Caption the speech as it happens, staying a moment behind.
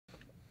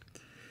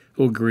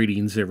Well,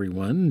 greetings,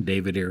 everyone.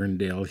 David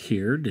Arundel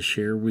here to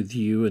share with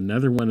you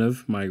another one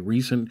of my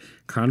recent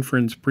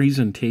conference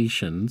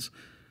presentations,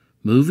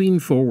 Moving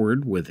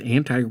Forward with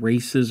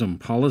Anti-Racism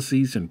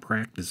Policies and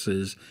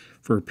Practices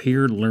for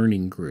Peer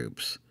Learning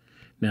Groups.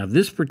 Now,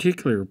 this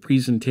particular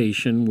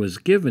presentation was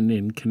given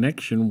in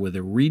connection with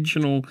a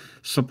regional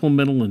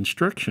supplemental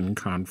instruction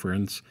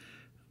conference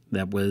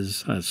that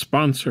was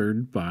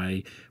sponsored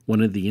by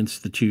one of the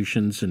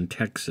institutions in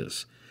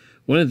Texas.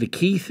 One of the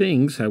key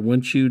things I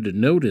want you to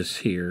notice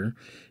here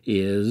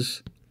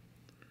is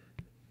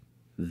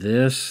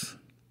this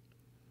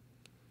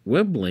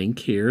web link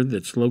here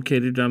that's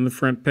located on the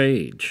front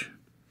page.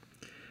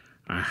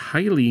 I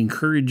highly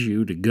encourage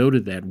you to go to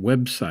that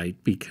website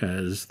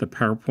because the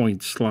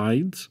PowerPoint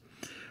slides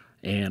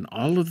and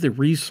all of the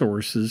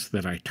resources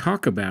that I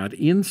talk about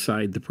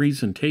inside the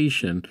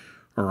presentation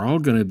are all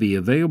going to be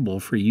available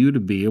for you to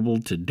be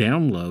able to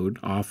download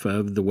off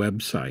of the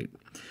website.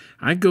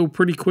 I go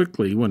pretty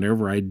quickly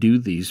whenever I do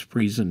these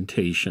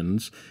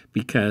presentations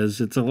because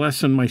it's a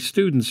lesson my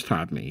students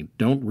taught me.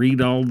 Don't read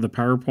all the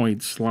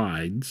PowerPoint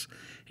slides,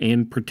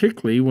 and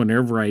particularly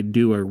whenever I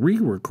do a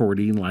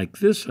re-recording like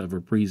this of a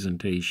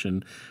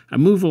presentation, I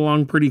move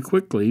along pretty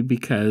quickly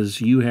because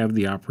you have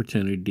the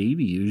opportunity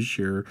to use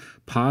your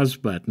pause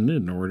button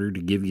in order to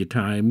give you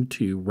time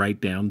to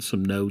write down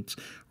some notes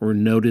or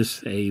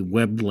notice a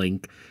web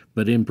link.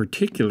 But in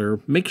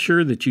particular, make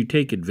sure that you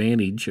take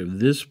advantage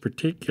of this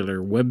particular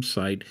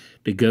website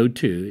to go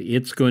to.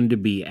 It's going to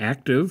be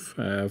active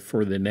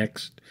for the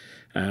next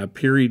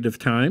period of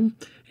time,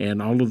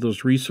 and all of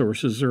those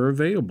resources are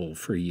available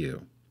for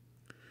you.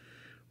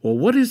 Well,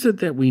 what is it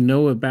that we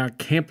know about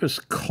campus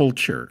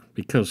culture?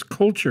 Because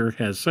culture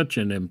has such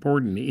an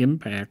important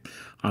impact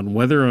on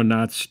whether or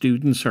not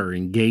students are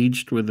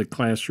engaged with the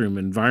classroom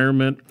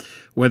environment,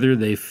 whether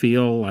they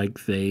feel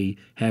like they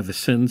have a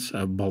sense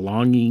of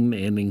belonging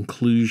and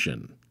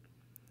inclusion.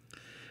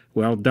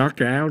 Well,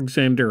 Dr.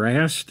 Alexander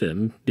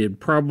Aston did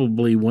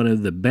probably one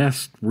of the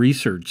best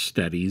research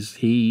studies,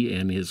 he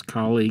and his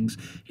colleagues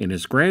and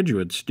his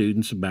graduate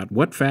students, about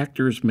what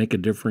factors make a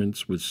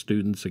difference with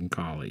students in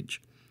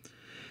college.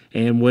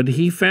 And what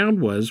he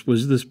found was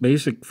this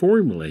basic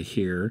formula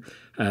here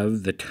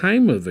of the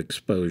time of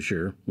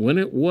exposure, when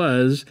it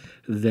was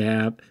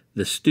that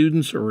the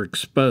students are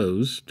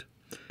exposed,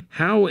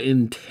 how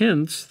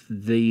intense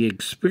the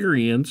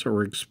experience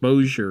or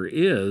exposure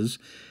is,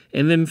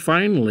 and then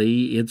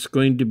finally it's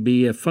going to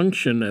be a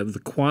function of the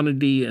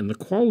quantity and the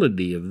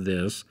quality of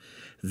this.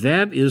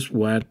 That is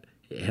what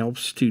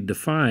helps to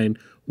define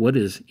what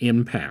is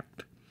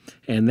impact.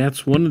 And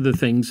that's one of the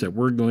things that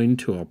we're going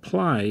to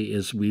apply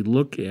as we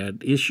look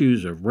at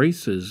issues of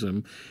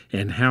racism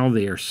and how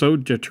they are so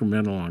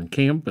detrimental on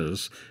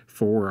campus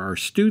for our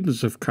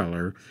students of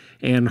color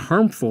and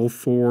harmful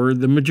for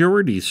the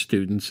majority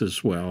students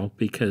as well,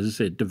 because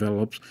it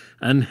develops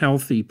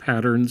unhealthy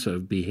patterns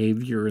of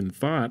behavior and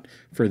thought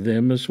for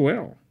them as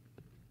well.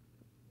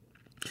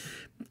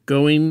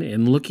 Going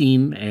and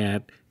looking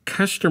at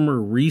customer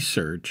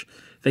research,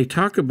 they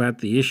talk about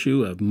the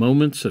issue of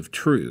moments of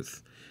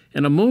truth.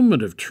 And a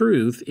moment of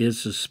truth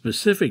is a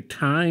specific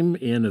time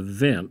and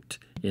event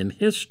in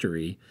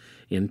history,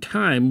 in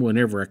time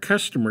whenever a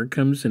customer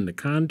comes into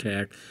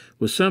contact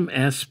with some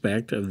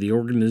aspect of the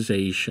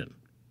organization.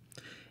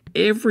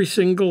 Every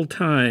single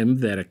time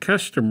that a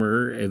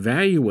customer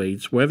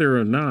evaluates whether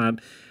or not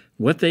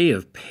what they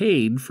have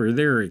paid for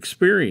their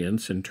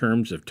experience in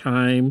terms of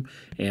time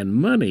and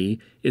money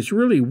is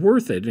really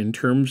worth it in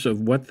terms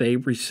of what they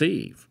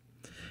receive.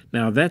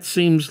 Now, that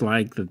seems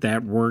like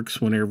that works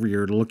whenever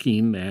you're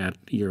looking at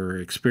your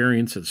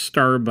experience at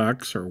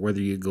Starbucks, or whether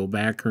you go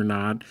back or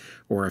not,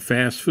 or a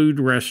fast food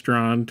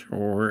restaurant,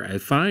 or a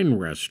fine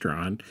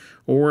restaurant,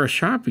 or a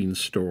shopping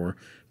store.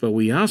 But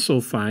we also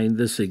find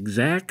this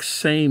exact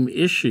same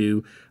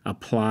issue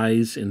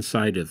applies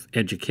inside of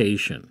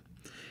education.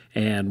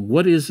 And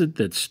what is it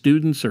that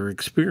students are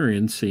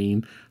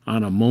experiencing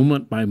on a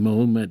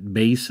moment-by-moment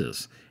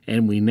basis?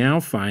 And we now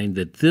find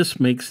that this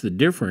makes the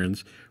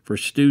difference for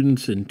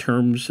students in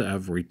terms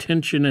of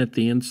retention at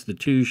the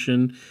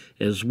institution,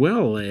 as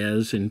well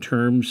as in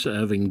terms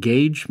of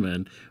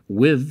engagement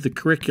with the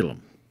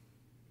curriculum.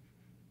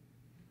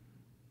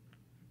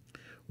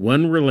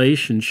 One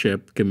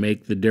relationship can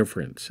make the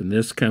difference, and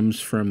this comes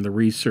from the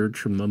research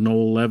from the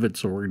Noel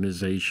Levitt's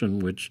organization,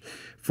 which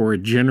for a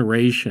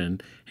generation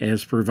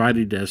has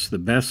provided us the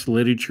best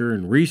literature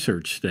and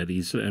research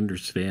studies to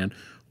understand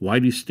why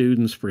do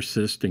students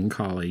persist in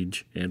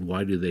college and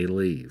why do they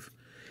leave.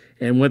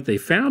 And what they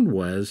found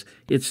was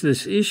it's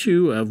this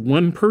issue of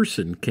one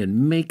person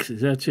can make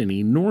such an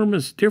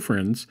enormous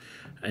difference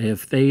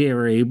if they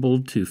are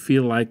able to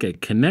feel like a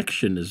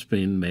connection is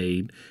being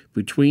made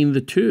between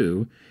the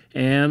two,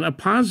 and a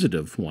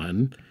positive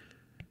one.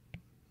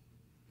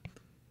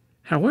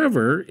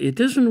 However, it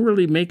doesn't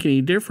really make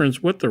any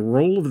difference what the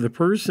role of the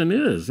person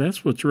is.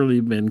 That's what's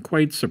really been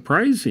quite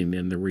surprising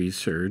in the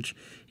research.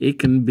 It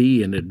can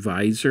be an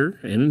advisor,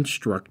 an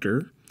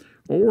instructor,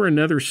 or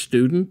another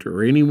student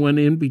or anyone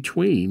in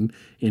between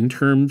in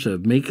terms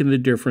of making the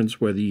difference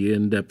whether you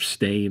end up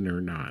staying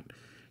or not.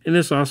 And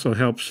this also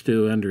helps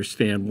to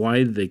understand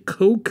why the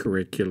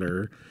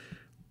co-curricular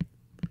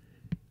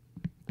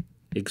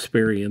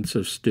experience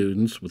of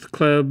students with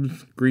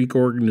clubs, Greek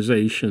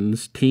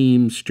organizations,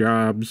 teams,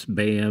 jobs,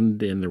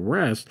 band, and the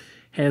rest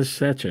has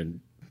such a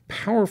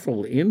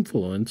powerful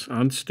influence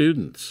on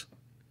students.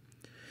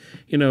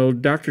 You know,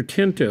 Dr.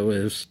 Tinto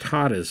has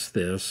taught us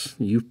this.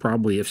 You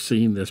probably have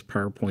seen this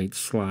PowerPoint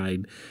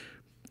slide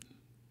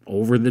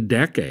over the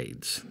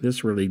decades.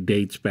 This really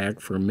dates back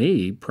for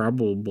me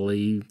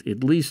probably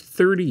at least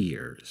 30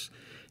 years.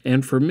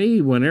 And for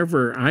me,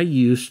 whenever I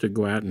used to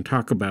go out and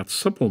talk about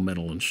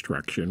supplemental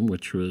instruction,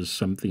 which was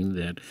something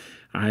that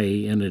I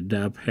ended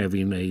up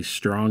having a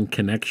strong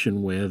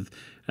connection with,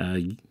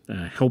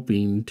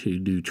 helping to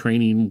do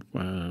training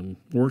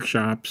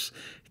workshops,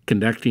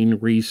 conducting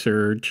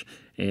research,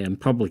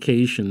 and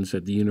publications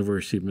at the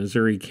University of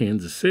Missouri,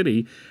 Kansas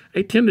City,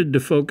 I tended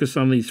to focus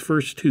on these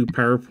first two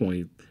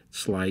PowerPoint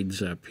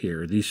slides up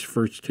here, these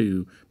first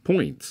 2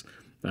 points.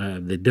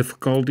 The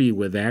difficulty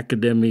with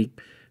academic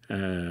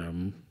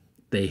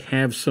they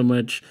have so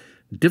much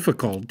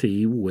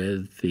difficulty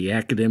with the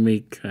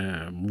academic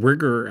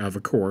rigor of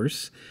a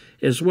course,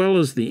 as well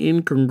as the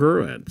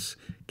incongruence.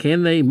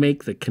 Can they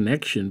make the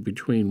connection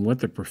between what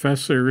the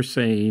professor is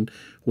saying,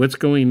 what's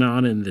going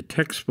on in the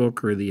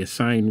textbook or the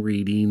assigned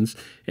readings,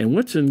 and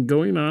what's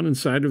going on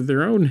inside of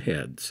their own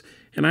heads?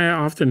 And I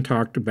often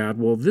talked about,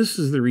 well, this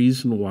is the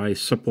reason why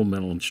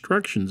supplemental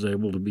instruction is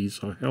able to be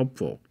so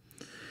helpful.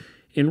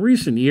 In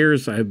recent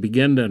years, I've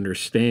begun to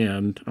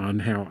understand on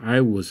how I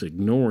was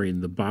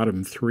ignoring the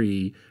bottom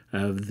 3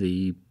 of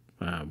the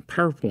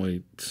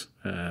PowerPoints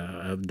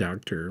of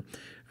Dr.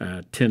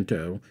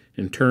 Tinto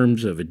in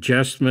terms of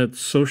adjustment,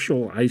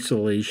 social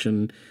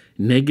isolation,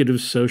 negative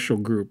social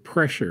group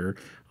pressure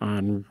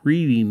on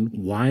reading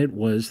why it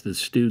was the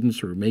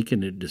students were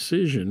making a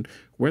decision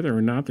whether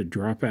or not to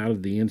drop out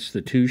of the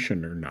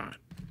institution or not.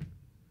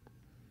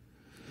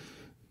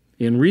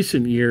 In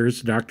recent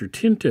years, Dr.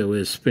 Tinto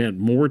has spent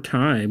more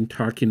time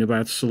talking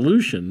about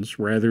solutions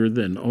rather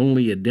than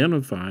only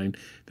identifying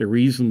the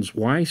reasons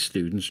why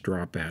students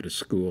drop out of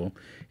school.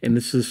 And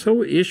it's this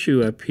whole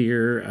issue up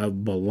here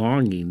of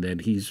belonging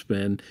that he's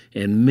been,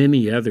 and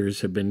many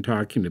others have been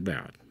talking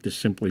about. Just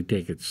simply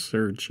take a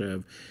search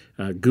of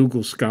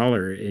Google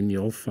Scholar and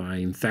you'll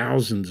find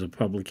thousands of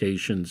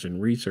publications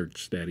and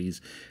research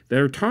studies that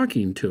are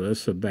talking to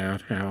us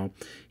about how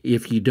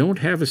if you don't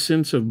have a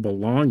sense of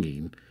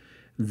belonging,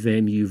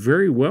 then you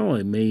very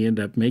well may end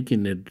up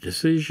making a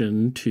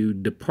decision to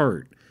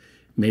depart.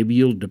 Maybe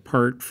you'll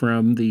depart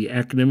from the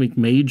academic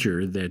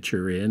major that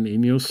you're in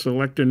and you'll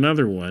select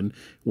another one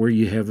where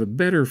you have a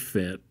better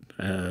fit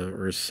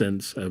or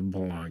sense of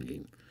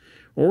belonging.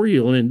 Or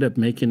you'll end up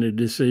making a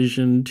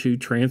decision to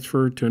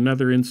transfer to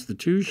another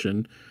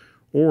institution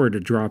or to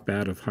drop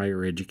out of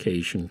higher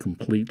education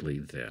completely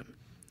then.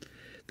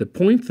 The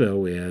point,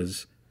 though,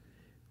 is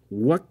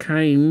what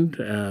kind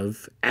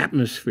of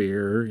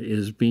atmosphere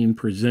is being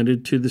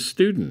presented to the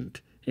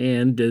student?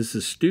 And does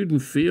the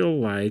student feel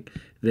like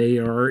they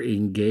are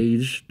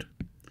engaged?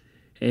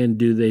 And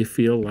do they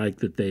feel like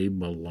that they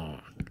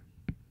belong?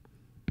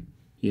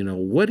 You know,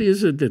 what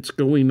is it that's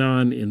going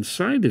on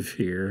inside of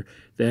here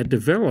that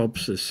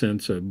develops a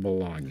sense of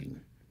belonging?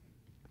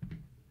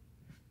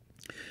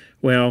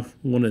 Well,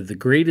 one of the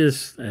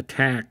greatest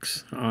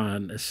attacks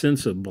on a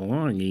sense of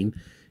belonging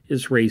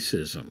is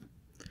racism.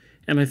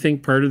 And I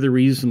think part of the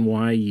reason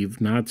why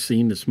you've not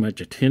seen as much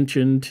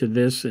attention to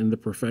this in the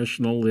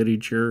professional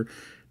literature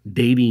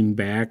dating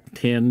back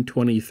 10,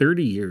 20,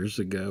 30 years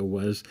ago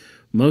was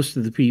most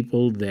of the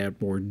people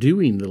that were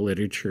doing the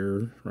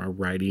literature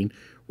writing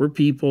were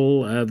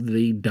people of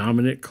the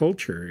dominant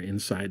culture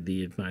inside the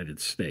United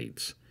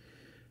States.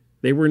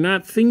 They were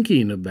not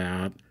thinking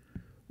about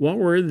what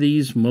were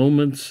these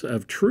moments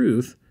of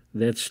truth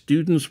that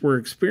students were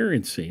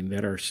experiencing,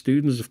 that our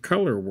students of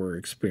color were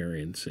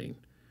experiencing.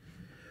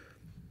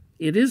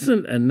 It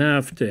isn't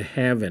enough to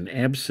have an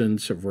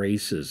absence of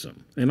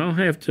racism. And I'll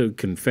have to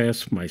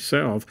confess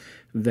myself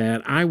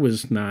that I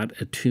was not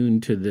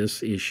attuned to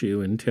this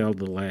issue until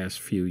the last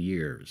few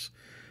years.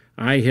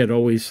 I had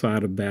always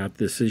thought about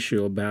this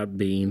issue about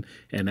being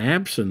an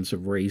absence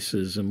of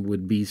racism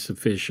would be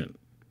sufficient.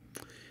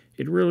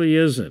 It really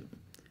isn't.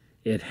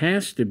 It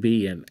has to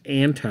be an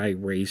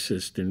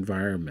anti-racist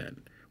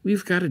environment.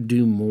 We've got to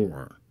do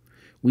more.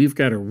 We've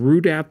got to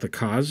root out the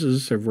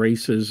causes of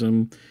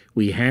racism.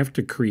 We have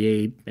to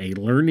create a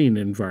learning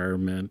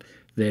environment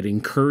that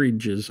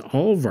encourages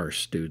all of our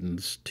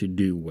students to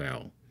do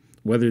well,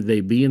 whether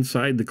they be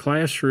inside the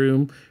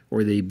classroom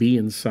or they be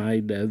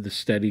inside the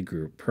study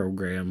group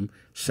program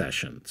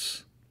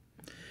sessions.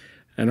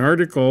 An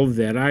article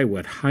that I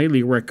would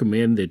highly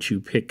recommend that you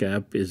pick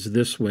up is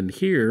this one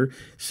here.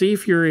 See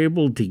if you're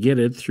able to get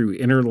it through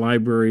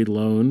interlibrary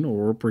loan,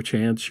 or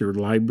perchance your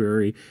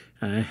library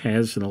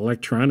has an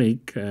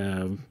electronic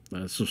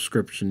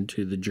subscription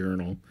to the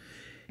journal.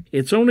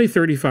 It's only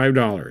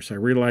 $35. I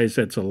realize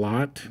that's a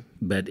lot,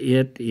 but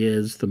it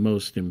is the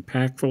most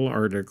impactful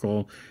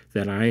article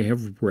that I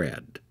have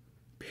read,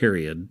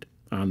 period,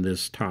 on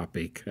this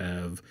topic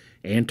of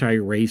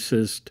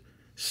anti-racist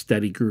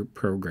study group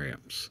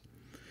programs.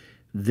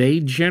 They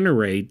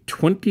generate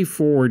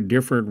 24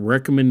 different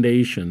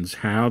recommendations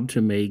how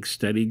to make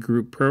study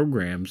group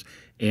programs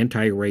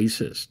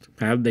anti-racist.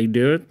 How did they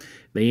do it?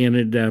 They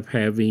ended up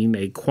having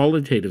a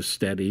qualitative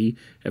study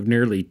of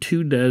nearly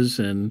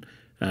 24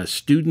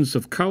 students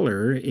of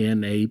color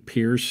in a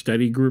peer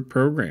study group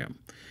program.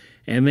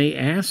 And they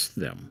asked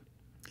them.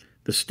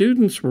 The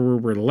students were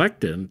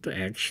reluctant,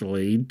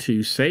 actually,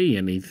 to say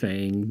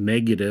anything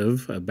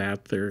negative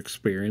about their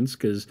experience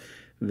because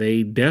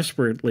they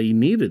desperately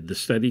needed the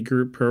study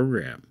group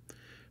program.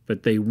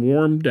 But they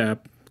warmed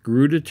up,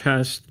 grew to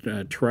trust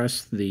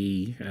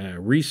the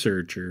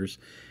researchers,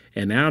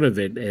 and out of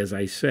it, as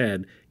I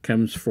said,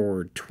 comes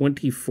forward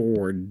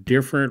 24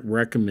 different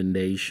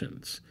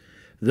recommendations.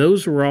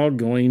 Those are all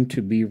going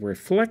to be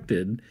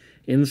reflected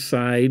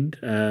inside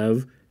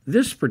of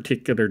this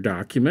particular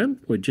document,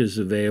 which is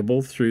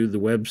available through the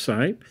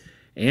website,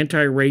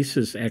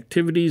 Anti-Racist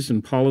Activities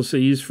and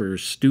Policies for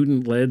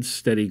Student-Led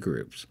Study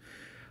Groups.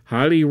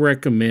 Highly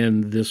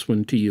recommend this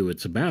one to you.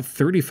 It's about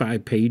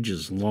 35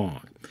 pages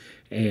long,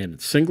 and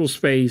it's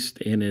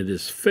single-spaced, and it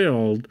is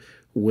filled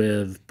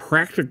with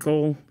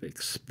practical,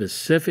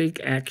 specific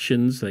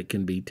actions that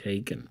can be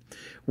taken.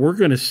 We're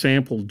going to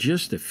sample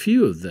just a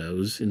few of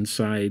those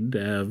inside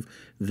of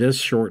this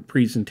short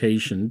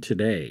presentation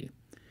today.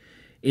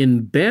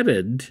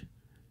 Embedded,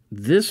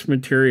 this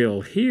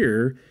material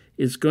here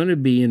is going to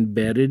be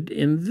embedded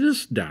in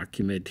this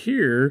document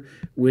here,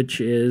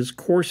 which is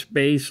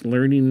Course-Based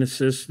Learning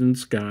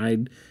Assistance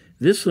Guide.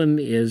 This one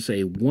is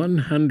a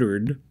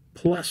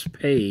 100-plus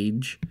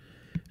page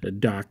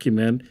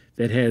document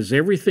that has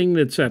everything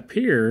that's up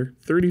here,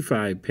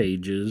 35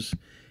 pages,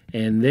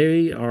 and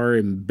they are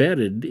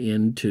embedded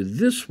into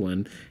this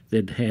one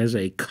that has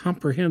a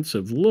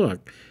comprehensive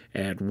look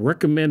at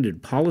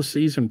recommended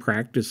policies and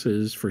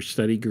practices for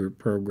study group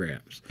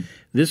programs.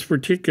 This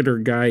particular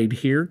guide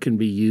here can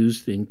be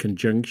used in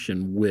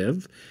conjunction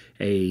with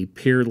a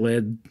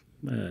peer-led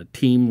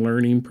team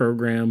learning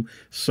program,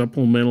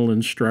 supplemental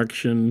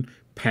instruction,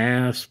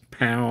 PASS,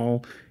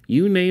 PAL,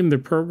 you name the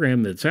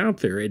program that's out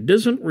there. It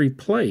doesn't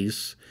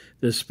replace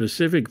the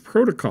specific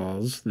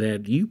protocols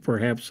that you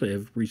perhaps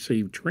have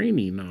received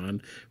training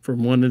on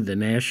from one of the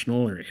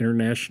national or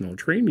international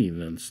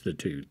training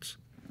institutes.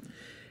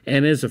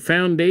 And as a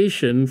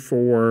foundation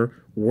for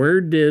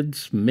where did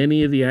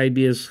many of the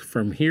ideas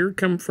from here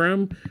come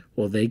from?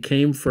 Well, they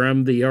came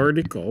from the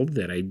article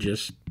that I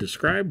just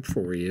described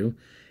for you,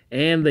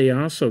 and they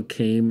also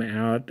came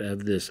out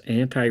of this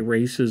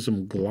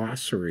anti-racism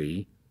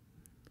glossary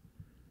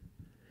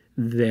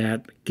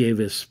that gave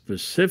us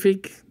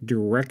specific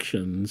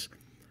directions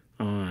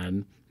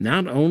on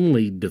not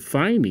only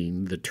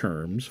defining the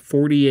terms,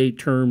 48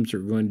 terms are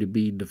going to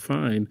be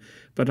defined,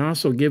 but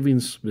also giving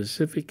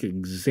specific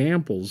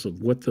examples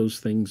of what those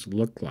things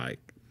look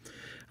like.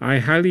 I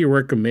highly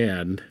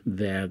recommend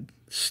that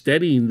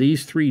studying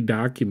these three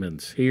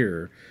documents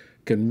here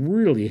can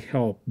really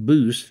help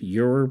boost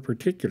your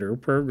particular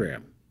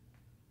program.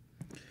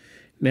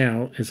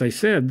 Now, as I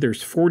said,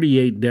 there's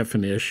 48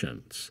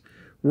 definitions.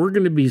 We're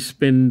going to be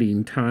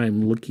spending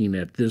time looking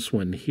at this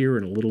one here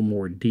in a little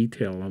more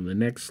detail on the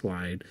next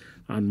slide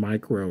on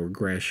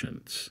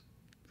microaggressions.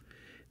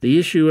 The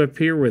issue up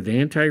here with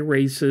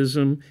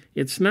anti-racism,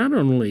 it's not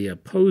only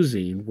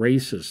opposing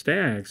racist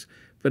acts,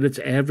 but it's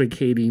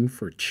advocating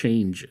for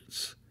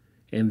changes.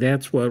 And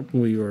that's what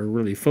we are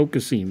really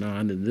focusing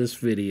on in this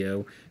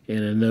video and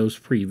in those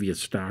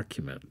previous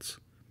documents.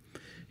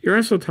 You're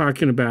also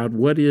talking about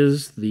what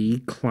is the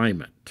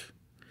climate.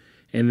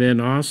 And then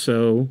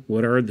also,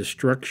 what are the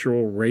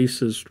structural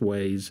racist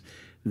ways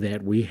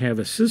that we have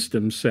a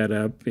system set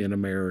up in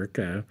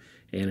America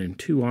and in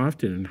too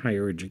often in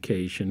higher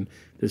education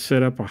to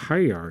set up a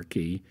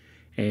hierarchy,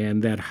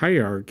 and that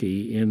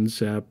hierarchy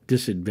ends up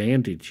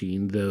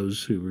disadvantaging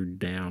those who are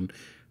down,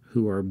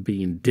 who are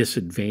being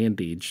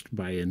disadvantaged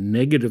by a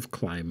negative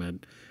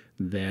climate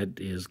that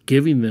is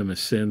giving them a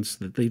sense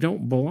that they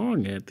don't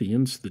belong at the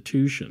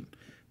institution,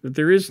 that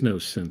there is no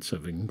sense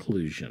of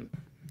inclusion.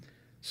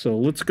 So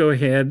let's go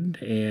ahead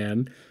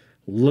and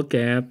look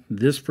at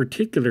this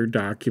particular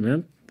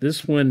document.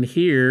 This one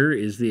here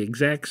is the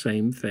exact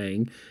same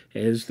thing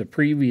as the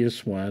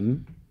previous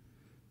one.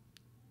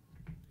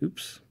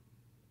 Oops.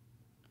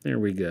 There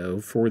we go.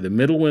 For the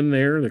middle one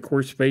there, the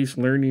course-based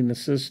learning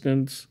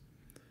assistance,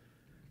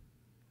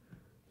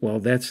 well,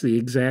 that's the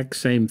exact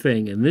same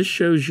thing. And this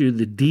shows you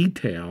the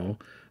detail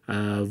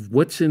of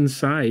what's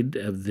inside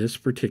of this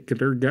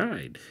particular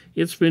guide.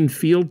 It's been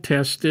field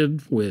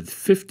tested with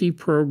 50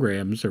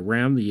 programs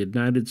around the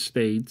United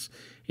States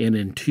and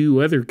in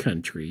 2 other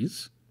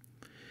countries.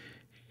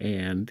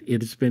 And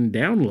it has been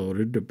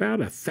downloaded about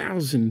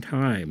 1,000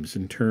 times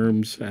in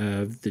terms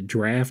of the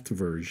draft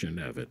version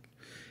of it.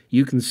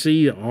 You can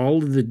see all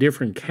of the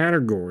different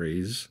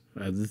categories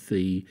of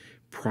the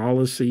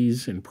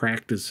policies and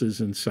practices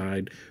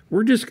inside.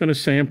 We're just going to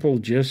sample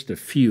just a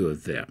few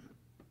of them.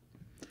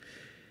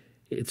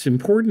 It's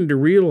important to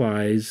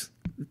realize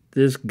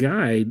this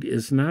guide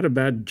is not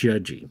about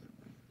judging.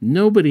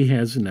 Nobody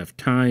has enough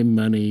time,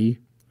 money,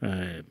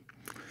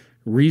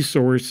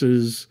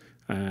 resources,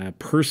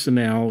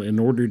 personnel in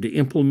order to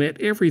implement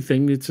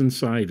everything that's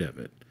inside of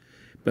it.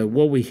 But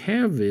what we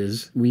have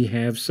is we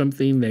have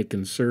something that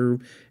can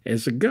serve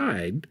as a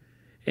guide,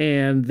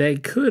 and they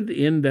could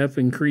end up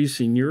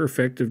increasing your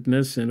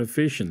effectiveness and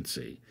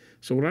efficiency.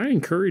 So what I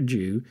encourage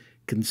you,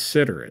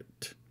 consider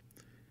it.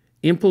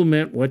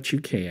 Implement what you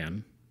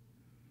can,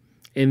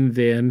 and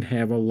then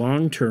have a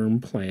long-term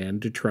plan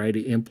to try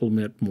to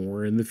implement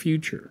more in the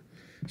future.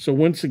 So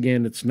once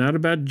again, it's not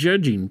about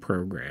judging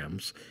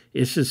programs.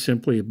 It's just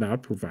simply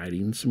about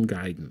providing some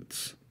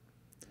guidance.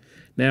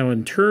 Now,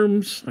 in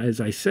terms, as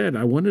I said,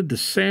 I wanted to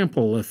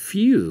sample a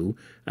few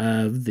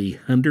of the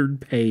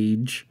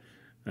 100-page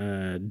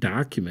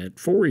document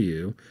for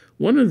you.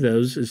 One of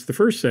those is the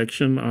first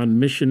section on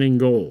mission and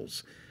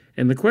goals.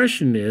 And the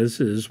question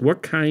is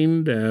what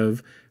kind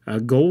of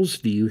goals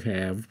do you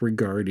have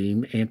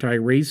regarding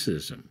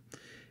anti-racism?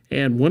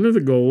 And one of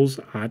the goals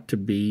ought to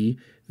be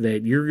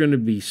that you're going to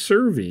be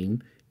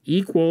serving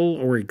equal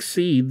or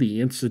exceed the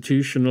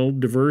institutional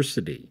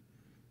diversity.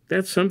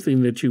 That's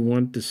something that you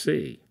want to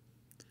see.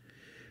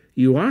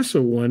 You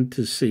also want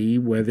to see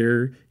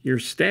whether your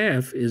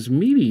staff is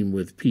meeting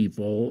with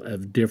people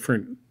of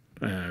different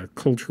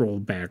cultural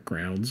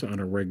backgrounds on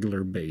a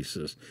regular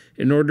basis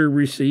in order to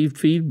receive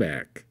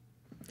feedback.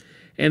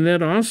 And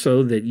then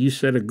also that you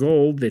set a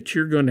goal that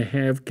you're going to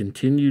have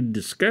continued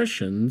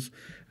discussions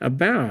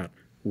about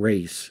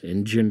race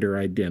and gender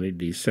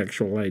identity,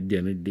 sexual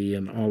identity,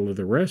 and all of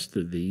the rest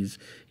of these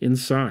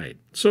inside.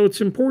 So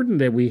it's important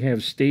that we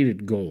have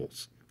stated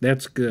goals.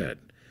 That's good.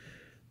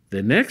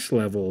 The next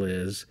level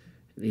is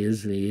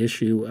the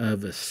issue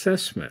of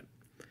assessment.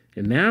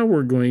 And now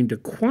we're going to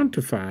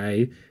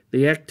quantify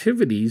the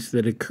activities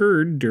that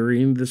occurred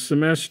during the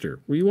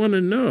semester. We want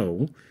to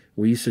know,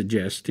 we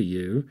suggest to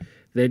you,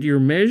 that you're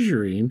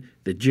measuring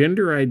the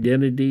gender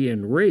identity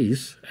and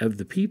race of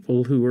the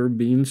people who are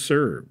being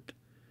served.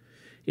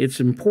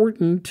 It's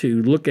important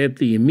to look at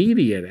the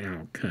immediate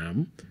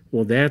outcome.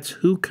 Well, that's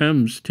who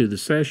comes to the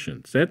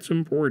sessions. That's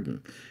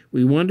important.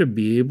 We want to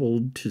be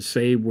able to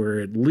say we're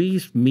at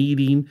least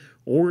meeting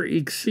or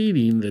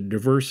exceeding the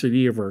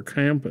diversity of our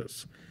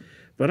campus.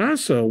 But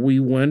also we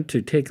want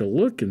to take a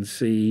look and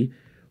see,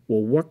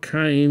 well, what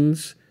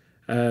kinds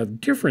of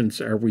difference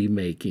are we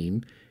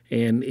making?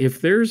 And if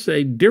there's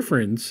a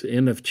difference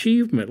in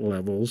achievement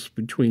levels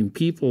between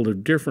people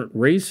of different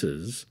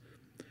races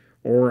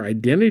or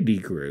identity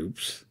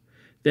groups,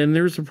 then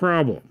there's a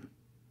problem.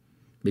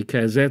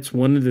 Because that's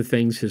one of the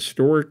things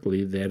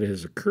historically that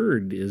has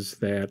occurred is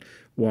that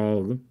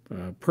while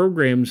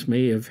programs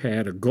may have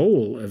had a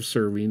goal of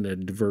serving a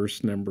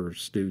diverse number of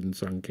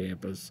students on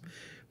campus,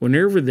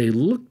 whenever they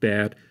looked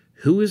at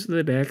who is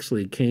that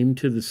actually came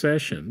to the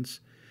sessions,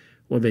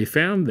 well, they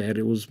found that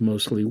it was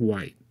mostly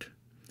white.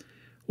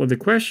 Well, the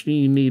question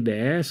you need to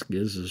ask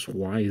is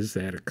why is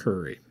that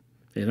occurring?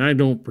 And I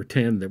don't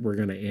pretend that we're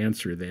going to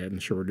answer that in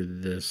short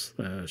of this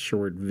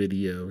short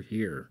video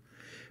here.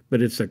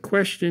 But it's a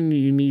question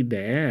you need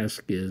to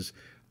ask is,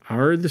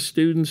 are the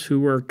students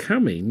who are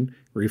coming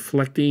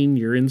reflecting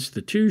your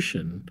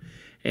institution?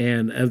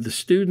 And of the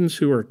students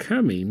who are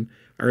coming,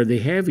 are they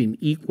having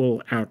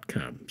equal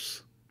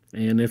outcomes?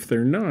 And if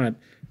they're not,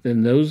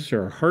 then those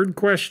are hard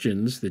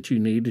questions that you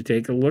need to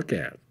take a look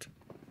at.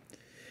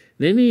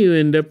 Then you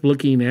end up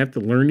looking at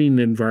the learning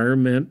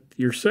environment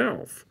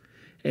yourself.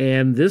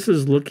 And this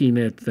is looking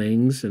at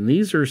things, and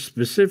these are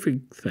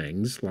specific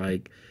things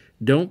like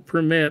don't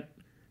permit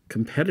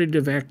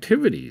competitive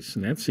activities.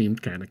 And that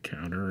seemed kind of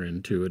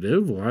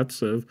counterintuitive.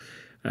 Lots of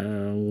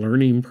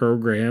learning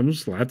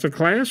programs, lots of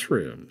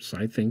classrooms.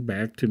 I think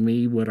back to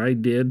me what I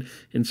did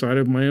inside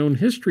of my own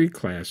history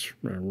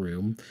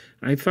classroom.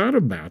 I thought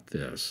about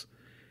this.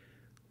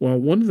 Well,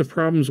 one of the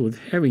problems with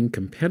having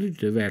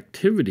competitive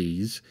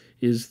activities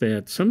is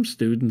that some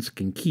students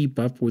can keep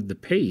up with the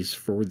pace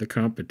for the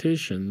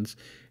competitions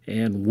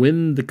and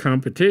win the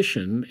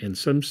competition, and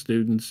some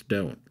students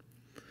don't.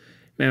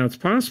 Now, it's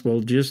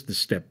possible just to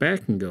step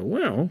back and go,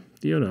 well,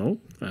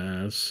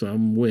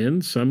 some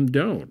win, some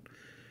don't.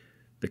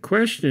 The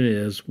question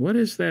is, what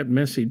is that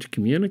message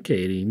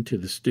communicating to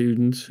the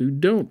students who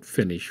don't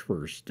finish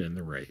first in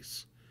the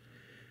race?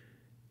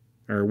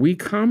 Are we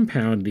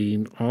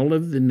compounding all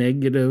of the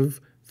negative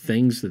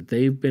things that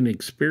they've been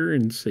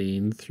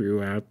experiencing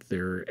throughout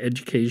their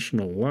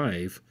educational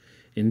life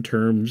in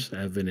terms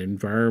of an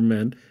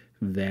environment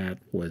that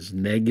was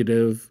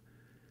negative,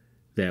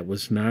 that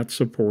was not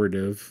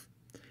supportive,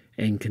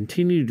 and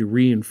continue to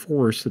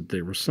reinforce that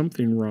there was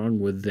something wrong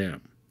with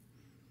them?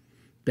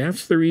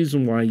 That's the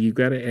reason why you've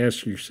got to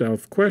ask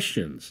yourself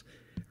questions.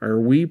 Are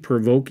we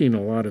provoking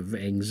a lot of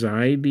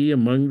anxiety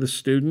among the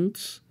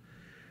students?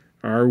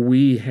 Are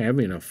we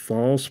having a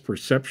false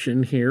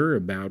perception here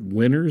about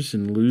winners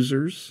and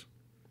losers?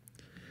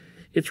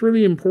 It's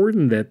really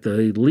important that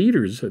the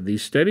leaders of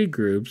these study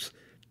groups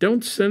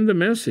don't send the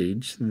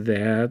message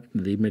that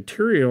the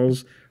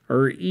materials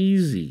are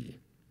easy,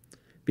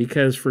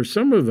 because for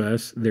some of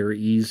us they're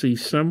easy,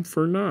 some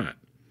for not.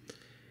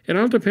 It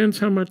all depends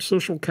how much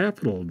social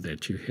capital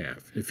that you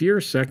have. If you're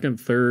a second,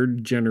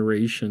 third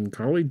generation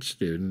college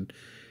student,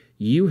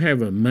 you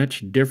have a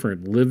much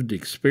different lived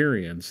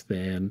experience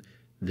than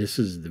this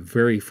is the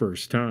very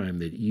first time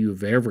that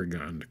you've ever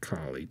gone to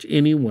college.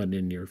 Anyone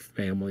in your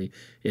family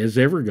has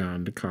ever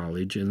gone to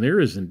college, and there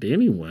isn't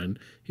anyone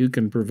who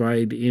can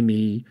provide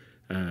any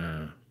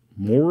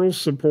moral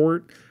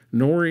support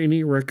nor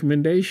any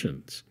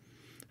recommendations.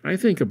 I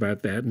think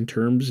about that in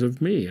terms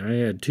of me. I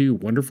had two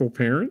wonderful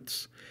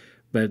parents,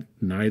 but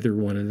neither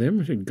one of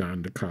them had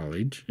gone to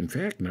college. In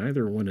fact,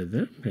 neither one of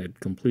them had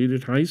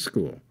completed high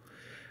school.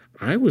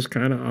 I was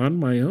kind of on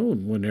my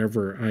own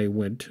whenever I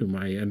went to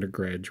my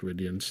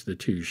undergraduate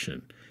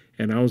institution,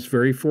 and I was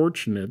very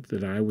fortunate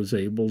that I was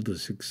able to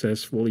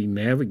successfully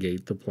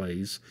navigate the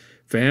place,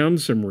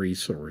 found some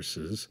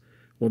resources.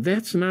 Well,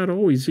 that's not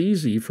always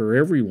easy for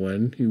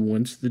everyone who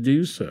wants to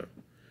do so.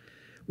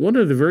 One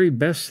of the very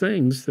best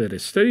things that a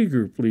study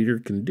group leader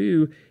can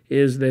do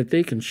is that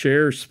they can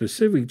share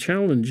specific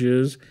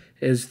challenges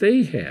as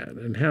they had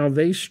and how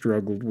they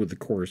struggled with the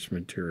course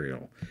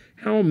material,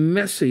 how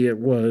messy it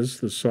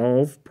was to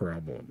solve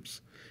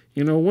problems.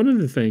 You know, one of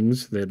the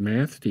things that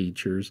math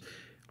teachers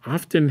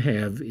often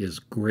have is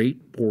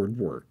great board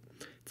work.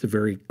 It's a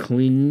very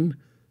clean,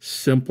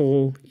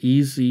 simple,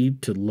 easy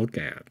to look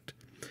at.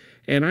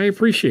 And I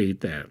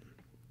appreciate that.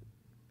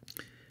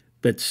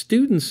 But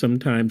students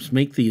sometimes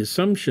make the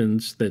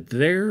assumptions that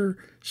their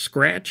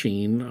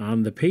scratching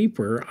on the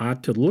paper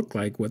ought to look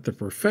like what the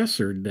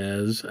professor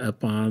does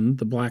up on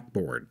the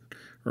blackboard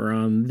or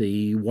on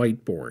the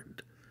whiteboard.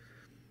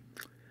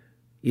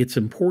 It's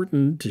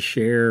important to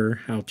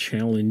share how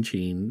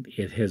challenging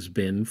it has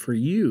been for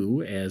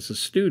you as a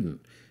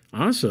student.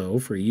 Also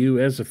for you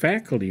as a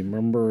faculty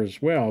member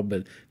as well,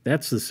 but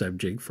that's the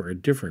subject for a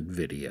different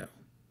video.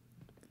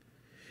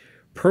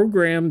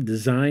 Program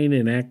design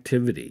and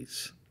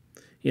activities.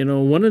 You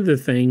know, one of the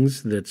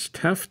things that's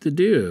tough to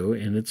do,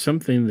 and it's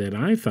something that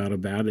I thought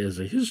about as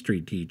a history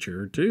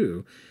teacher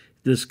too,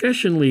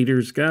 discussion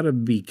leaders got to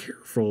be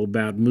careful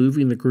about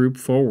moving the group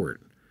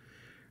forward.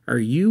 Are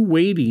you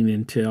waiting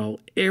until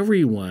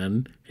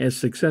everyone has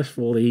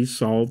successfully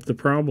solved the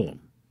problem?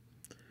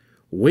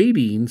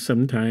 Waiting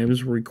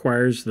sometimes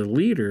requires the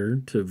leader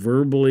to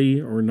verbally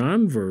or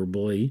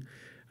non-verbally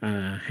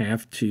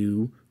have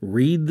to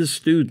read the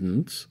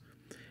students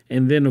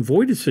and then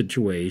avoid a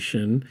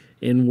situation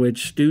in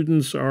which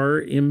students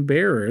are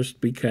embarrassed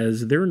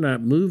because they're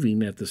not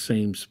moving at the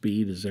same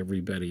speed as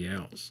everybody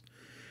else.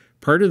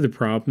 Part of the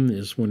problem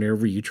is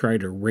whenever you try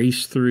to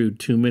race through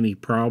too many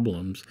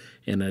problems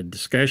in a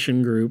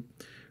discussion group,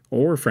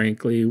 or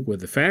frankly,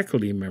 with a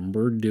faculty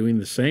member doing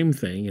the same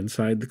thing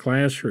inside the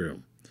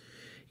classroom.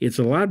 It's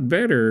a lot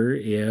better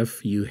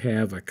if you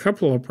have a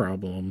couple of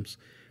problems,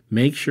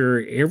 make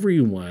sure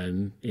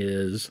everyone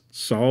is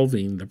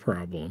solving the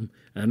problem,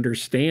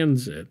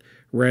 understands it,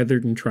 rather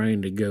than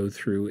trying to go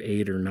through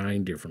 8 or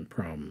 9 different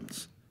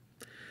problems.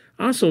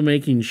 Also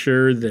making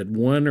sure that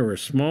one or a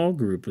small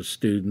group of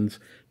students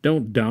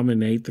don't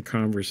dominate the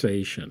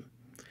conversation.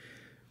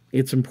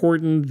 It's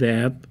important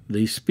that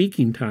the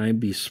speaking time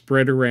be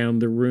spread around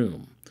the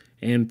room,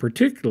 and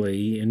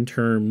particularly in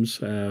terms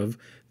of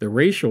the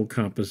racial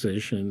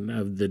composition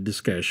of the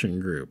discussion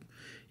group.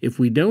 If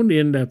we don't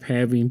end up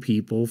having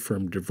people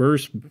from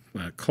diverse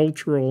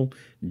cultural,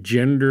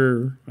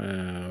 gender,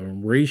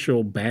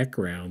 racial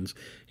backgrounds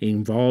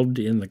involved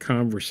in the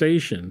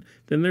conversation,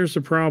 then there's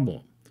a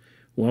problem.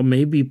 Well,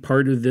 maybe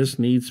part of this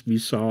needs to be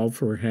solved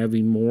for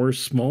having more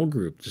small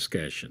group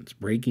discussions,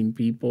 breaking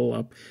people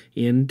up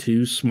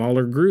into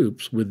smaller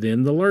groups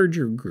within the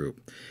larger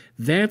group.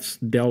 That's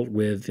dealt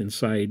with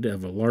inside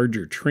of a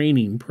larger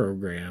training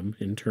program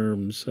in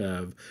terms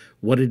of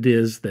what it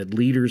is that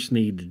leaders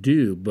need to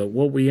do. But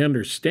what we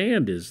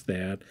understand is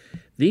that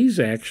these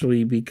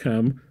actually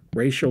become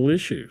racial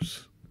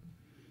issues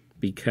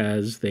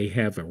because they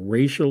have a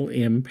racial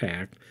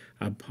impact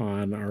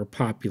upon our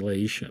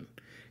population.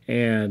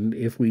 And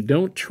if we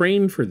don't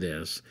train for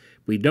this,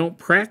 we don't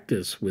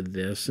practice with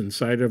this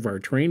inside of our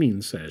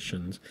training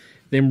sessions,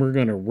 then we're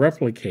going to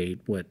replicate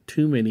what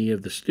too many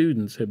of the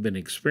students have been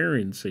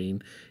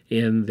experiencing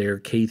in their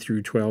K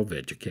through 12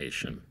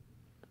 education.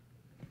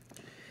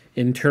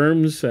 In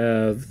terms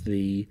of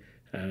the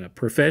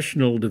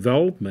professional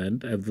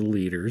development of the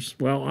leaders,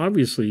 well,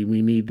 obviously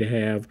we need to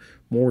have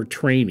more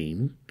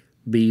training,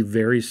 be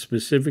very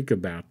specific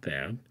about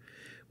that.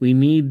 We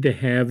need to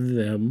have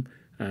them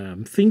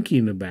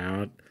thinking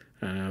about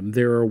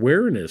their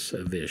awareness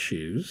of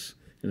issues,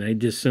 and I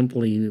just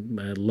simply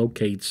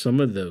locate some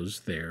of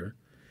those there.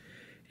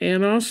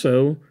 And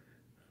also,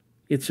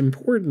 it's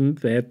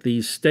important that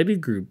these study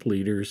group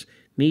leaders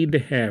need to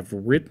have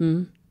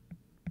written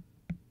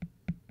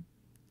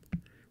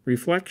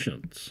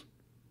reflections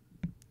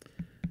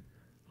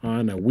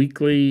on a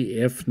weekly,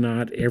 if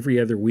not every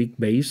other week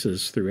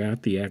basis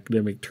throughout the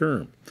academic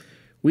term.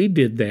 We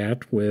did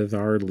that with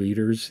our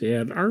leaders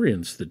at our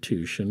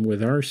institution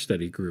with our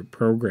study group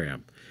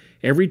program.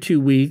 Every 2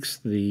 weeks,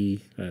 the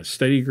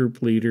study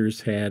group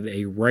leaders had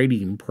a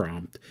writing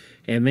prompt,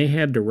 and they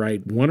had to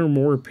write one or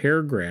more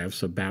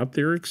paragraphs about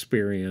their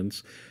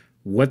experience,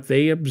 what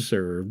they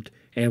observed,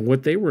 and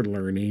what they were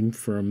learning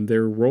from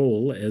their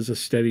role as a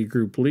study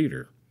group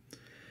leader.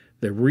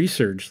 The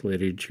research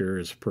literature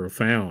is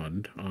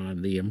profound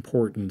on the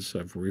importance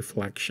of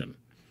reflection.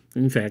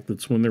 In fact,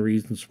 that's one of the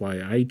reasons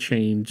why I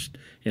changed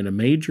in a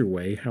major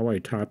way how I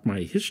taught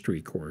my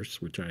history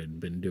course, which I had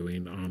been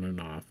doing on and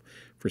off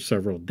for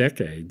several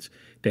decades,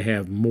 to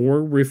have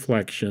more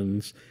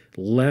reflections,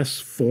 less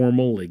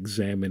formal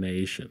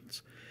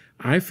examinations.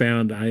 I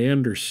found I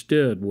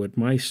understood what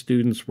my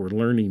students were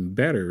learning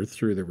better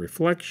through the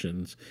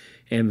reflections,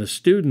 and the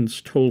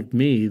students told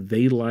me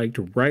they liked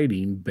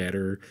writing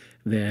better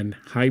than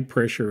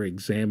high-pressure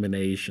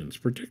examinations,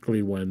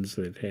 particularly ones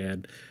that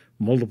had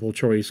multiple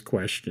choice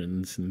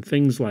questions and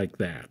things like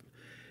that.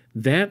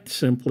 That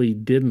simply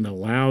didn't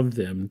allow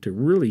them to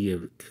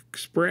really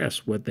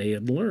express what they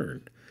had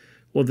learned.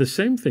 Well, the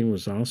same thing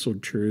was also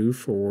true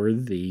for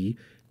the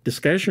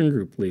discussion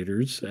group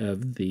leaders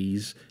of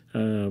these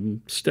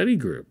study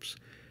groups.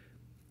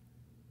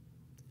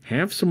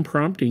 Have some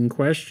prompting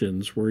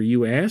questions where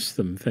you ask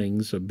them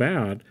things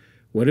about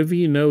what have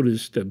you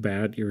noticed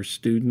about your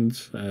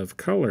students of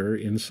color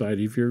inside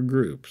of your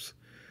groups?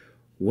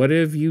 What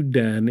have you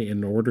done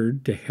in order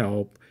to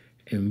help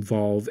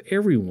involve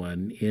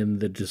everyone in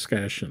the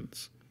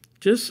discussions?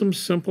 Just some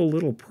simple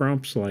little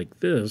prompts like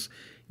this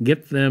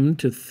get them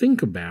to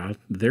think about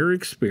their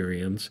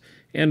experience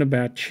and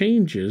about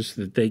changes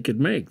that they could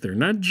make. They're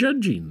not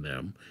judging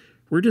them.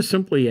 We're just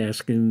simply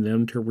asking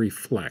them to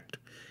reflect.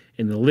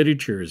 And the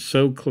literature is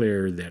so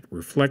clear that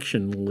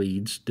reflection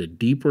leads to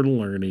deeper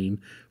learning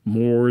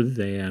more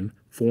than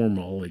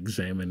formal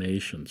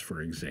examinations,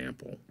 for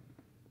example.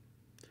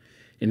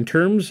 In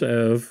terms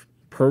of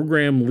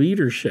program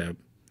leadership,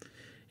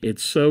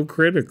 it's so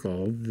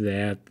critical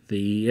that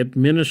the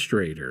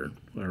administrator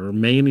or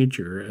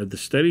manager of the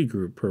study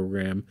group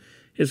program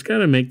has got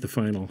to make the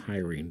final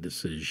hiring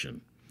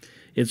decision.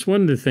 It's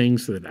one of the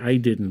things that I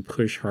didn't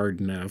push hard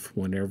enough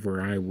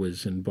whenever I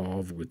was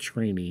involved with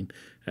training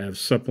of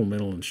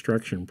supplemental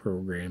instruction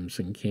programs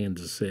in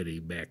Kansas City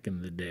back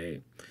in the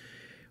day.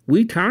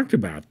 We talked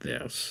about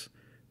this,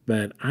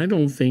 but I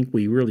don't think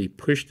we really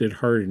pushed it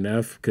hard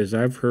enough because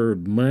I've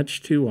heard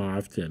much too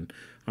often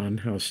on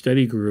how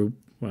study group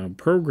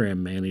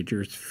program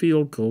managers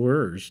feel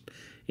coerced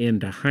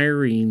into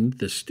hiring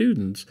the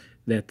students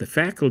that the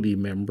faculty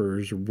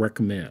members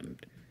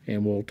recommend.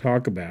 And we'll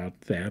talk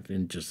about that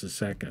in just a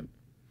second.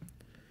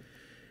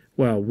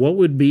 Well, what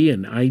would be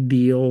an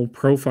ideal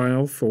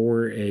profile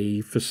for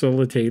a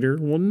facilitator?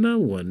 Well, no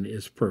one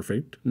is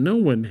perfect. No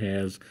one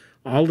has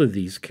all of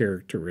these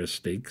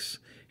characteristics.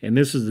 And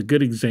this is a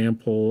good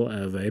example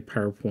of a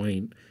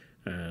PowerPoint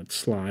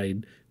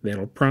slide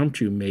that'll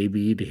prompt you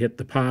maybe to hit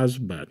the pause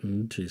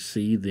button to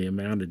see the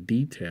amount of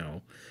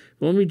detail.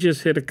 Let me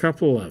just hit a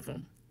couple of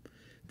them.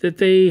 That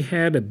they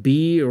had a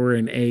B or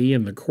an A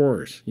in the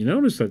course. You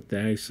notice that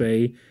I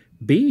say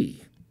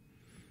B.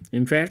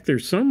 In fact,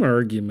 there's some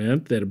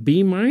argument that a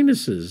B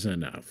minus is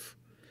enough.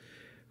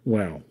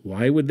 Well,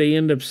 why would they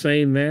end up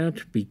saying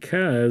that?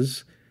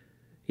 Because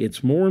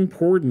it's more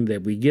important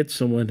that we get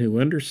someone who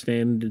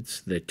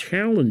understands the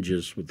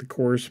challenges with the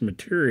course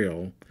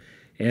material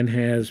and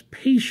has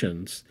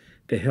patience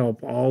to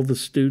help all the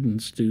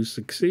students to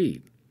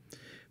succeed.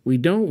 We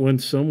don't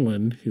want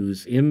someone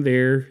who's in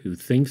there, who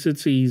thinks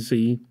it's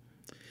easy,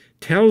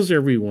 tells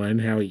everyone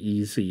how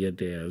easy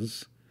it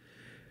is,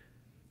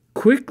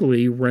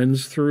 quickly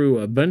runs through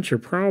a bunch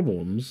of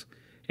problems,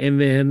 and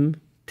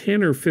then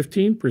 10 or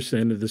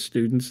 15% of the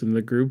students in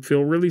the group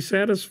feel really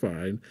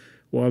satisfied,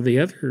 while the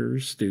other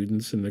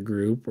students in the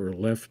group are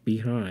left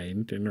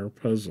behind and are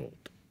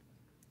puzzled.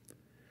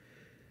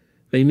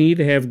 They need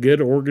to have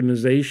good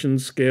organization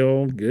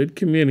skill, good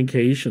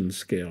communication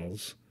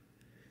skills.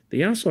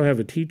 They also have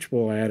a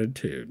teachable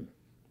attitude.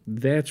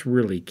 That's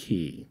really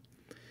key.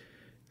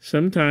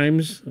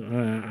 Sometimes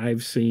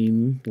I've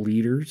seen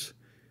leaders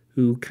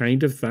who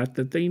kind of thought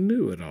that they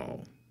knew it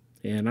all.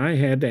 And I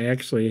had to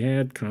actually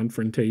had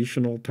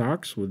confrontational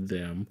talks with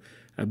them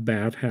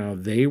about how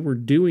they were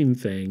doing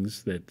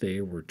things that they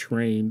were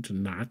trained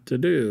not to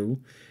do,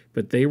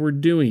 but they were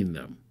doing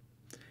them.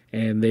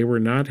 And they were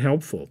not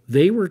helpful.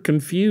 They were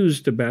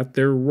confused about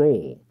their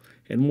role.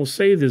 And we'll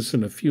say this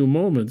in a few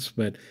moments,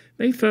 but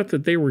they thought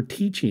that they were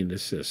teaching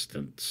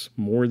assistants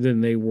more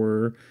than they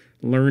were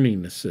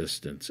learning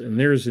assistants. And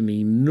there's an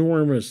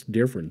enormous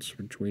difference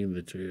between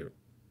the two.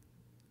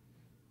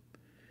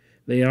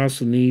 They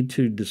also need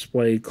to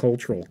display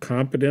cultural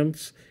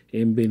competence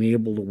in being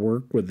able to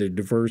work with a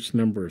diverse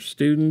number of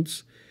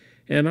students.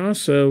 And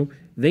also,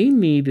 they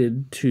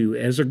needed to,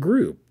 as a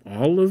group,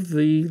 all of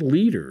the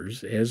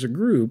leaders as a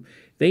group,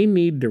 they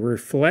need to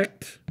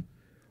reflect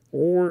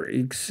or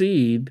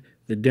exceed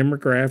the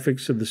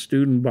demographics of the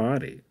student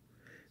body.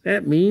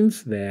 That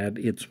means that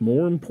it's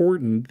more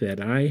important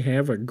that I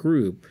have a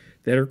group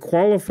that are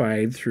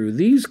qualified through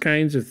these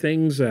kinds of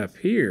things up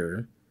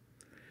here,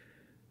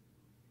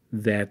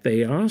 that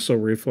they also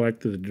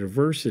reflect the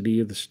diversity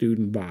of the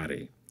student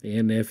body.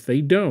 And if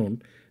they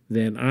don't,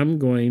 then I'm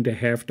going to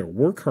have to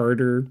work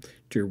harder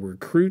to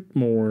recruit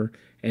more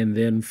and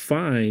then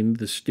find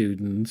the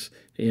students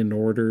in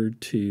order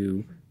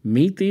to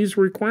meet these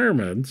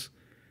requirements,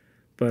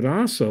 but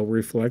also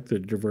reflect the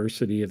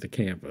diversity of the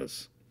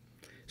campus.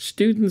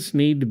 Students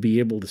need to be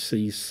able to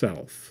see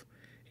self,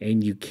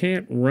 and you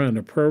can't run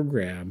a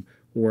program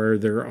where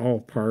they're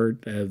all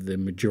part of the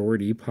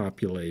majority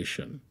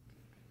population.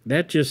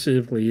 That just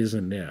simply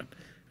isn't it.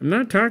 I'm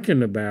not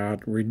talking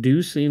about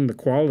reducing the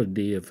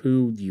quality of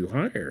who you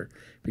hire,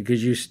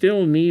 because you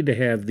still need to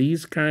have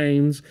these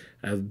kinds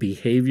of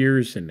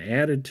behaviors and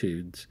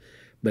attitudes,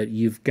 but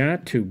you've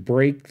got to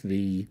break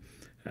the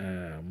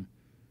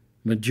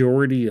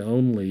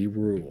majority-only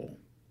rule.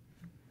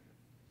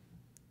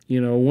 You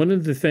know, one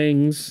of the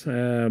things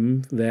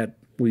that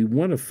we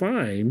want to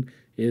find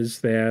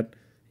is that,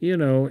 you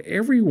know,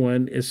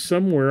 everyone is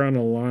somewhere on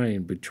a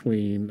line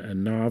between a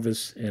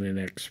novice and an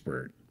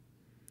expert.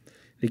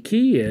 The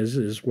key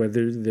is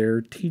whether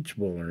they're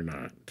teachable or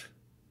not.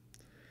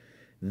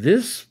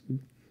 This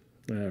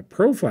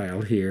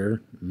profile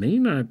here may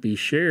not be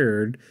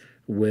shared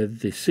with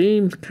the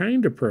same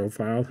kind of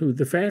profile who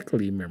the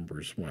faculty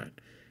members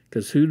want.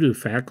 Because who do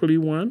faculty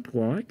want?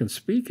 Well, I can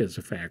speak as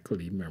a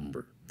faculty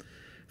member.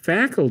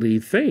 Faculty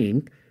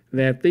think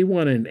that they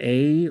want an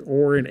A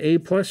or an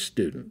A+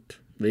 student.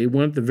 They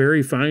want the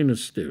very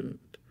finest student.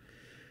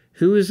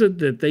 Who is it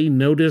that they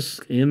notice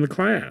in the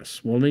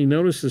class? Well, they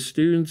notice the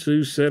students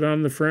who sit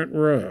on the front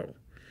row.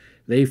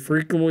 They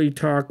frequently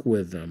talk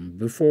with them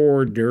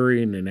before,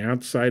 during, and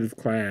outside of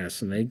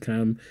class, and they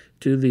come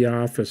to the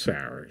office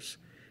hours.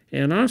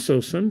 And also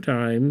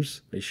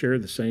sometimes they share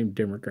the same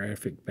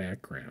demographic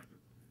background.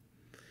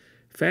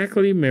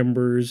 Faculty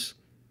members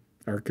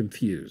are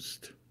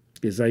confused.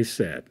 As I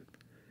said,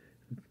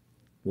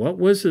 what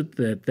was it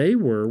that they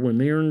were when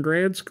they were in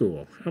grad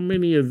school? How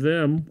many of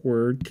them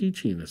were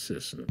teaching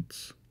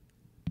assistants?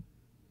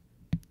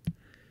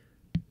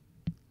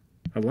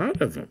 A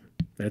lot of them.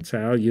 That's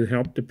how you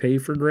help to pay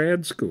for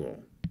grad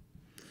school.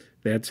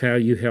 That's how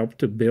you help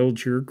to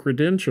build your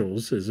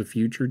credentials as a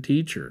future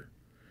teacher.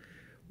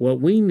 What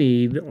we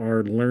need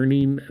are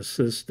learning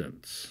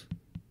assistants.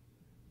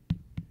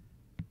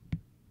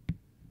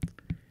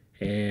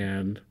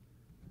 And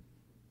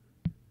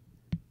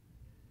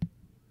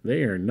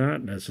they are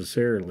not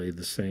necessarily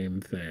the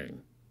same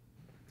thing.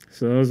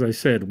 So as I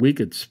said, we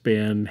could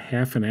spend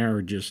half an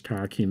hour just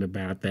talking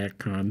about that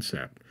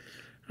concept.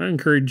 I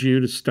encourage you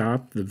to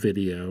stop the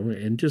video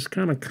and just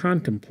kind of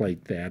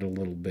contemplate that a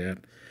little bit.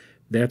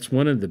 That's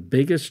one of the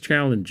biggest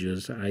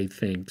challenges, I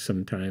think,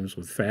 sometimes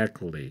with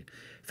faculty.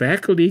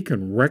 Faculty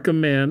can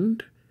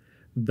recommend,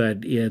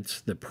 but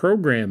it's the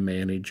program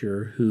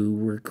manager who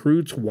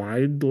recruits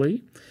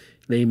widely.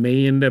 They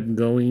may end up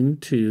going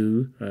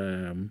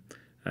to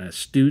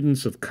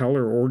students of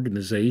color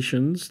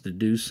organizations to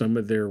do some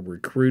of their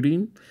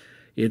recruiting.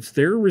 It's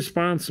their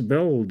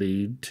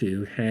responsibility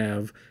to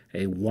have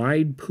a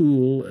wide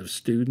pool of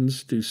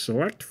students to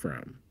select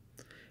from,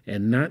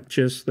 and not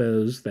just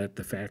those that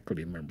the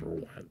faculty member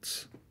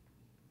wants.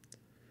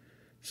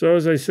 So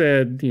as I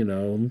said, you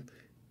know,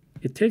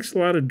 it takes a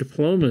lot of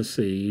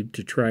diplomacy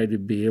to try to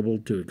be able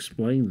to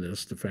explain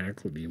this to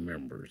faculty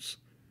members.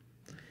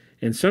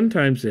 And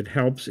sometimes it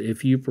helps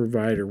if you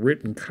provide a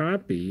written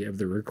copy of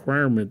the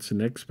requirements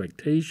and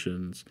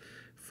expectations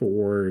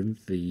for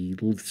the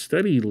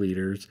study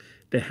leaders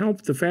to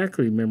help the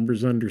faculty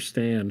members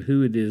understand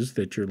who it is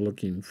that you're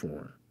looking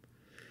for.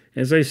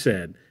 As I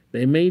said,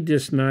 they may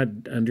just not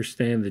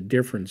understand the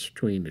difference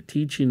between a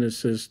teaching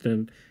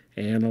assistant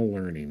and a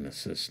learning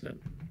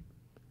assistant.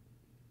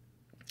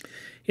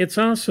 It's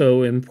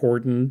also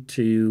important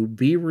to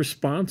be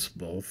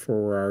responsible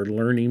for our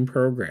learning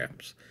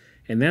programs.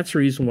 And that's the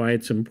reason why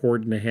it's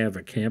important to have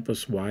a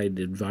campus-wide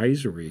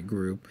advisory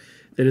group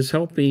that is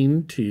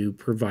helping to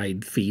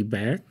provide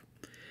feedback,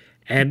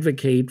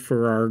 advocate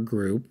for our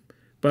group,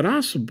 but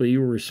also be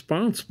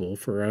responsible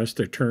for us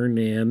to turn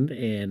in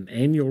an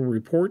annual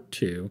report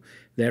to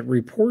that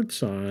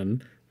reports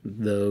on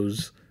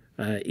those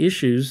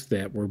issues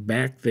that were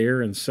back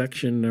there in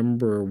section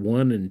number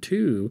 1 and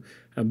 2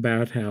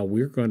 about how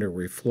we're going to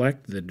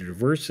reflect the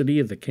diversity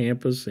of the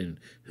campus and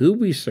who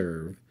we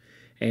serve.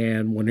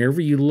 And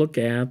whenever you look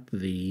at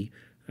the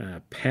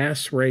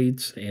pass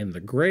rates and the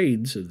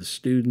grades of the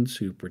students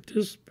who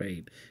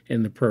participate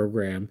in the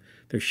program,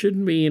 there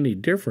shouldn't be any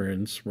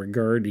difference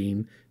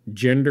regarding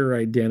gender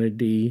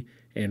identity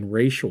and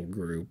racial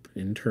group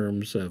in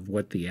terms of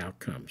what the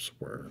outcomes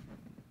were.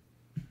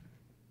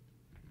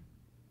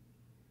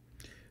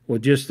 Well,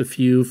 just a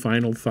few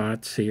final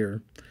thoughts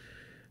here.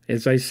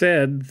 As I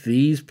said,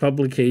 these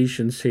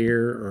publications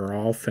here are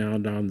all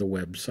found on the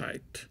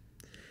website.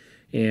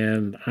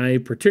 And I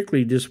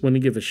particularly just want to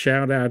give a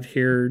shout out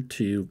here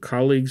to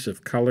Colleagues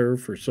of Color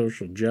for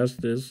Social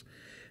Justice.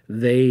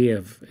 They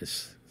have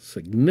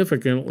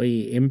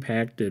significantly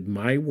impacted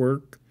my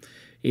work.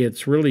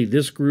 It's really,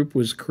 this group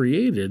was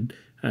created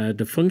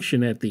to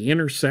function at the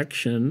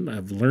intersection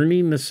of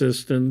learning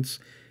assistance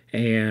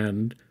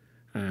and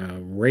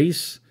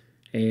race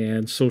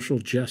and social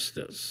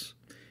justice.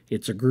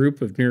 It's a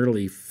group of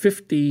nearly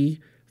 50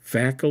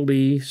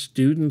 faculty,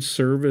 student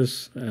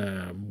service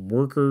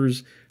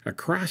workers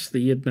across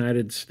the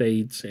United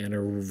States and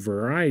a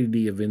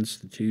variety of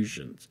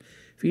institutions.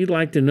 If you'd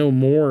like to know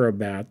more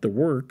about the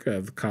work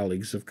of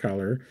Colleagues of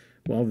Color,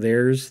 well,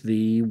 there's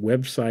the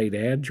website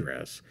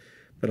address.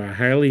 But I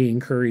highly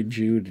encourage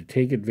you to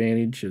take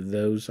advantage of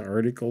those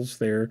articles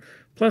there,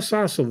 plus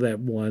also that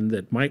one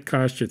that might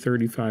cost you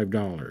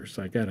 $35.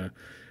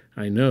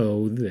 I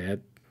know that,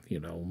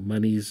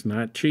 money's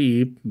not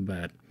cheap,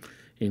 but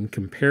in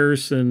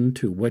comparison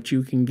to what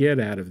you can get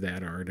out of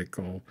that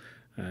article,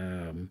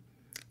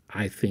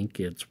 I think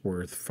it's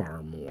worth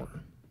far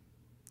more.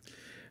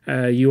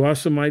 You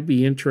also might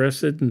be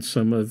interested in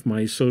some of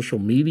my social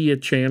media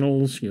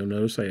channels. You'll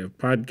notice I have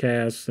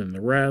podcasts and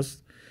the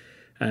rest.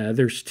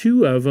 There's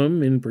two of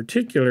them in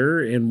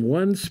particular, and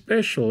one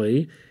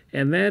specially,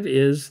 and that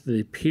is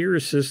the Peer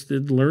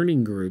Assisted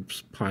Learning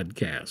Groups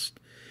podcast.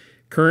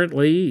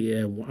 Currently,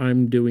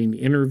 I'm doing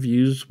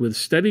interviews with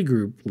study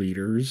group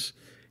leaders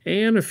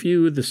and a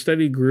few of the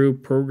study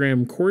group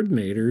program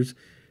coordinators,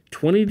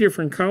 20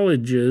 different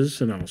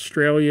colleges in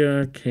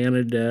Australia,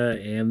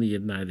 Canada, and the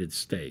United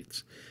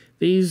States.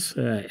 These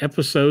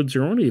episodes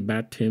are only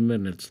about 10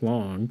 minutes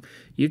long.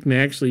 You can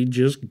actually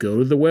just go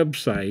to the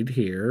website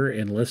here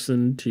and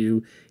listen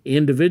to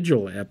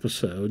individual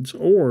episodes,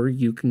 or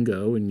you can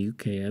go and you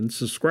can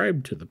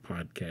subscribe to the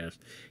podcast.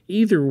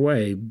 Either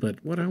way,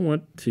 but what I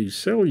want to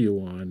sell you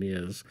on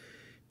is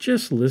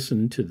just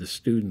listen to the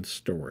students'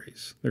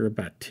 stories. They're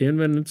about 10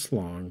 minutes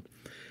long.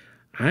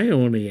 I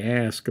only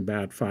ask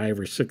about 5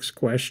 or 6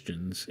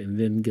 questions and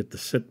then get to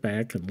sit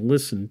back and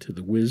listen to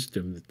the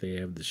wisdom that they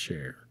have to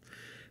share.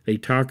 They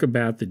talk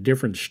about the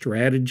different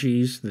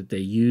strategies that they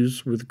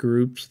use with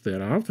groups that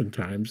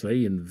oftentimes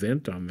they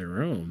invent on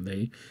their own.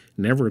 They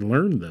never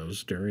learn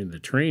those during the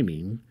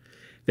training.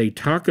 They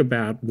talk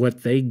about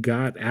what they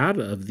got out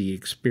of the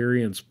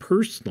experience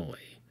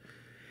personally.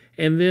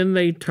 And then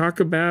they talk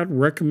about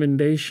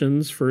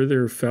recommendations for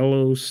their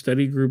fellow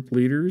study group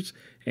leaders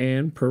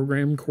and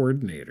program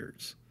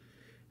coordinators.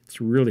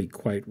 It's really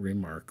quite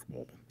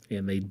remarkable.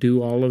 And they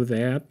do all of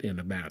that in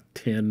about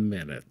 10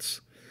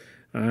 minutes.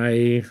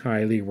 I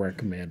highly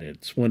recommend it.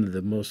 It's one of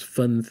the most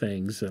fun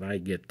things that I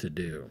get to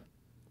do.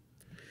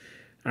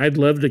 I'd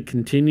love to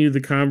continue the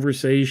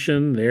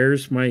conversation.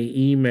 There's my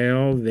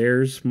email.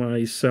 There's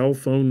my cell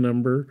phone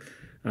number.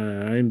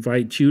 I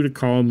invite you to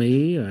call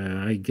me.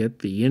 I get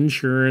the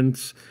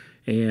insurance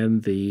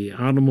and the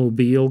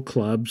automobile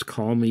clubs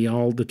call me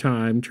all the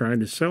time trying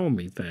to sell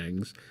me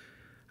things.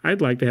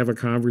 I'd like to have a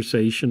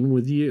conversation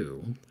with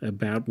you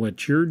about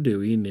what you're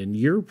doing in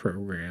your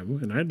program,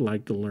 and I'd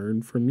like to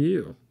learn from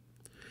you.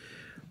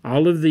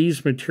 All of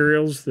these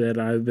materials that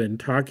I've been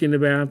talking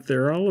about,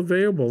 they're all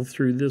available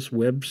through this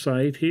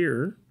website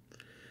here.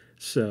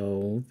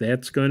 So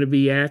that's going to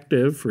be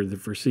active for the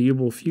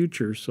foreseeable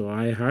future. So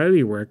I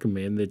highly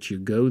recommend that you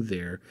go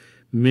there.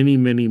 Many,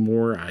 many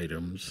more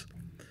items.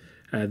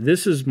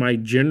 This is my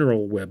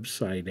general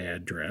website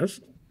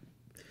address.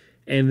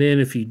 And then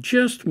if you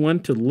just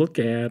want to look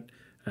at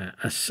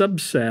a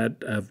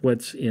subset of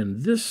what's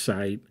in this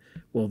site,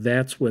 well,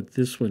 that's what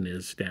this one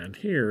is down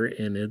here,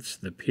 and it's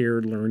the peer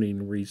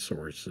learning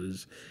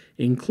resources,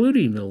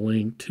 including a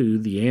link to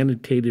the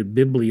annotated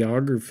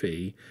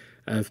bibliography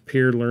of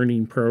peer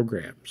learning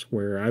programs,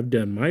 where I've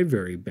done my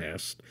very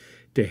best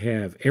to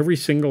have every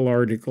single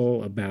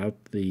article about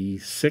the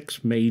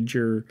 6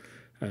 major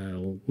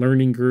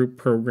learning group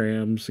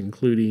programs,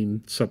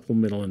 including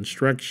Supplemental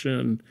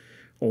Instruction,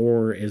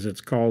 or as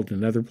it's called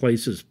in other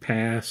places,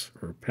 PASS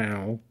or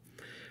PAL,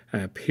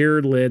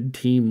 peer-led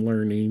team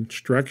learning,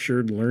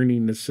 structured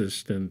learning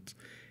assistance,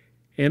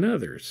 and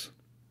others.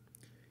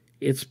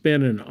 It's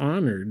been an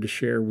honor to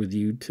share with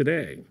you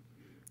today.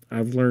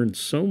 I've learned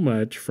so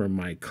much from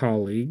my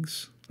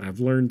colleagues.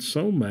 I've learned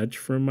so much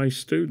from my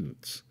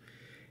students.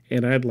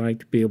 And I'd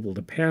like to be able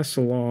to pass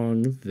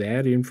along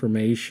that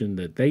information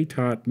that they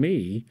taught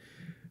me.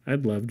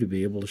 I'd love to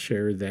be able to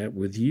share that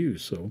with you.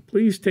 So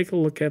please take a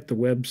look at the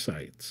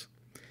websites.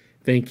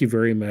 Thank you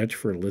very much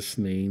for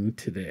listening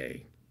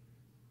today.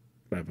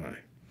 Bye-bye.